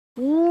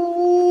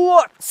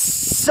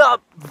What's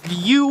up,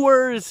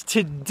 viewers?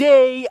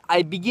 Today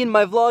I begin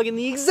my vlog in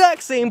the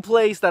exact same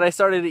place that I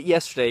started it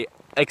yesterday,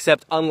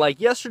 except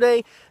unlike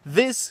yesterday,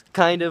 this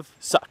kind of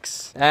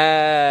sucks.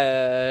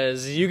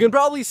 As you can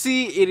probably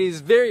see, it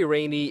is very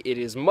rainy. It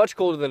is much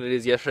colder than it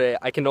is yesterday.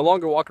 I can no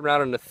longer walk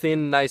around in a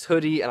thin, nice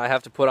hoodie, and I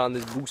have to put on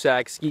this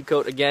Busak ski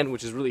coat again,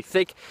 which is really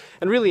thick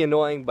and really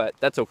annoying, but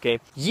that's okay.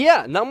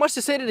 Yeah, not much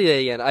to say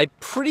today again. I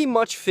pretty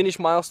much finished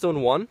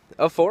milestone 1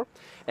 of 4.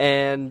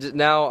 And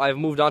now I've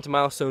moved on to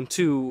milestone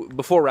 2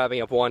 before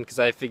wrapping up 1 because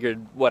I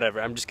figured,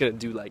 whatever, I'm just going to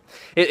do like,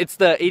 it's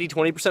the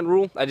 80-20%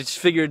 rule. I just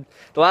figured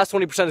the last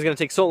 20% is going to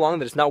take so long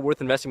that it's not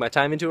worth investing my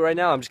time into it right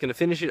now. I'm just going to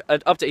finish it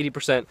up to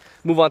 80%,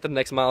 move on to the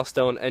next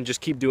milestone, and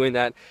just keep doing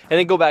that, and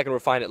then go back and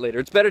refine it later.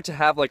 It's better to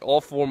have like all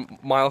 4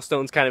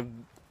 milestones kind of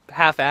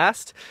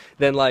half-assed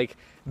than like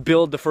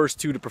build the first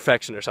 2 to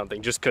perfection or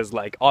something, just because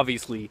like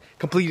obviously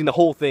completing the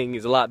whole thing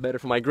is a lot better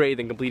for my grade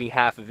than completing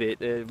half of it,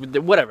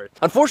 whatever.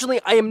 Unfortunately,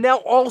 I am now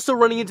also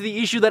running into the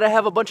issue that I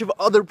have a bunch of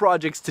other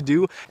projects to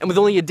do, and with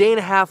only a day and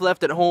a half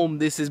left at home,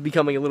 this is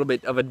becoming a little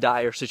bit of a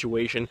dire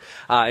situation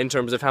in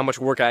terms of how much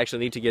work I actually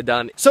need to get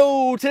done.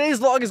 So today's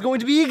vlog is going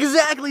to be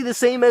exactly the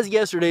same as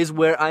yesterday's,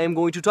 where I am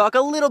going to talk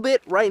a little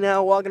bit right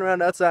now walking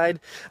around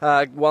outside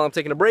while I'm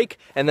taking a break,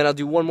 and then I'll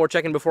do one more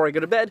check-in before I go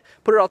to bed,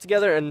 put it all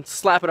together, and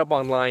slap it up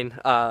online.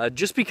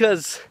 Just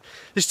because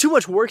there's too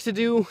much work to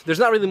do, there's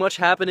not really much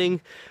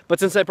happening, but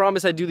since I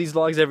promise I do these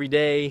vlogs every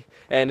day,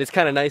 and it's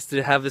kind of nice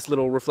to have this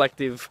little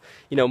reflective,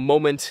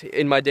 moment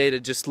in my day to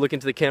just look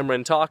into the camera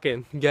and talk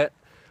and get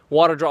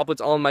water droplets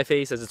all in my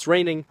face as it's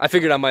raining, I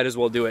figured I might as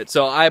well do it.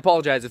 So I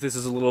apologize if this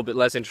is a little bit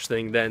less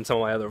interesting than some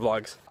of my other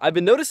vlogs. I've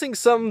been noticing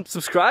some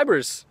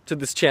subscribers to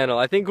this channel.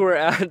 I think we're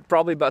at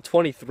probably about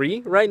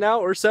 23 right now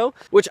or so,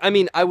 which I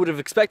mean, I would have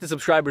expected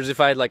subscribers if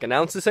I had like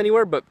announced this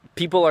anywhere, but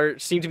people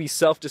seem to be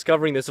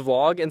self-discovering this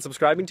vlog and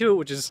subscribing to it,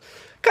 which is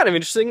kind of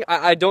interesting.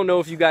 I don't know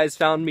if you guys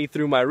found me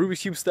through my Rubik's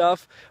Cube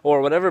stuff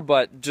or whatever,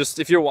 but just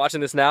if you're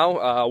watching this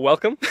now,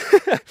 welcome.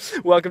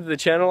 Welcome to the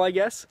channel, I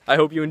guess. I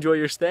hope you enjoy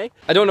your stay.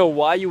 I don't know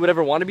why you would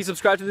ever want to be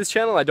subscribed to this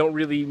channel. I don't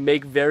really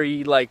make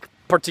very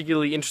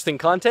particularly interesting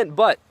content,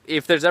 but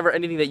if there's ever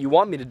anything that you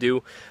want me to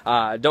do,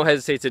 don't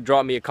hesitate to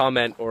drop me a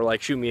comment or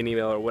shoot me an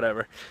email or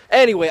whatever.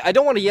 Anyway, I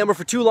don't want to yammer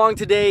for too long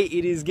today.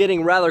 It is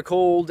getting rather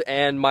cold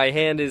and my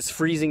hand is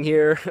freezing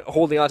here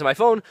holding onto my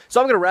phone,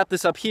 so I'm gonna wrap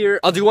this up here.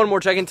 I'll do one more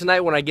check-in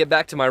tonight when I get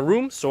back to my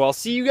room, so I'll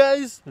see you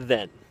guys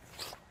then.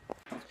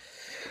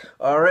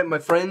 Alright, my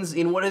friends,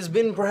 in what has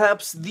been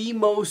perhaps the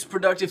most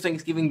productive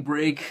Thanksgiving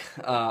break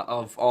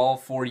of all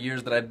 4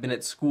 years that I've been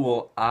at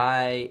school,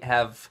 I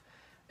have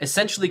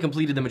essentially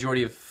completed the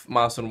majority of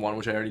milestone 1,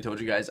 which I already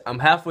told you guys. I'm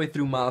halfway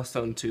through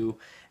milestone 2,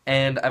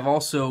 and I've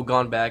also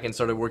gone back and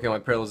started working on my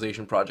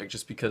parallelization project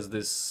just because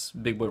this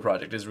big boy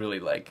project is really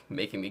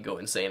making me go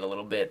insane a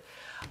little bit.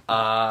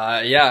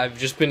 Yeah, I've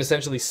just been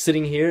essentially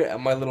sitting here at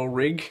my little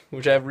rig,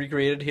 which I've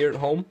recreated here at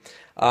home,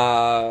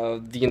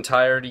 the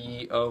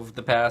entirety of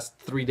the past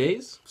 3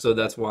 days. So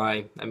that's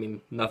why, I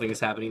mean, nothing is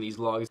happening in these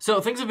vlogs. So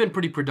things have been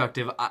pretty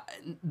productive.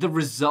 The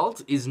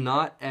result is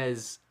not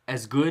as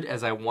good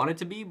as I want it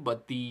to be,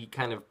 but the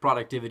kind of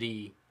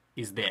productivity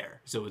is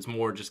there. So it's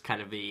more just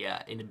kind of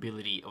a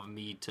inability of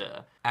me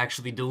to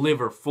actually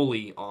deliver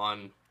fully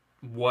on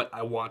what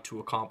I want to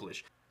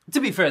accomplish. To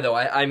be fair though,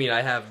 I mean,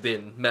 I have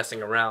been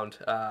messing around.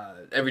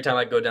 Every time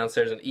I go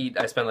downstairs and eat,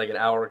 I spend like an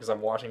hour because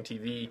I'm watching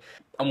TV.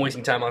 I'm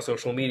wasting time on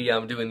social media,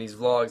 I'm doing these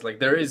vlogs.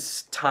 There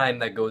is time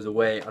that goes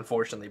away,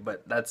 unfortunately,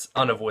 but that's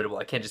unavoidable.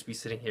 I can't just be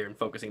sitting here and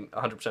focusing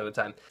 100% of the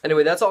time.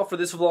 Anyway, that's all for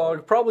this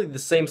vlog. Probably the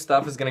same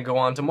stuff is gonna go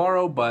on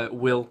tomorrow, but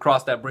we'll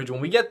cross that bridge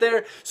when we get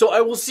there. So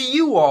I will see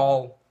you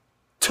all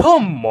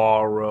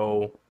tomorrow.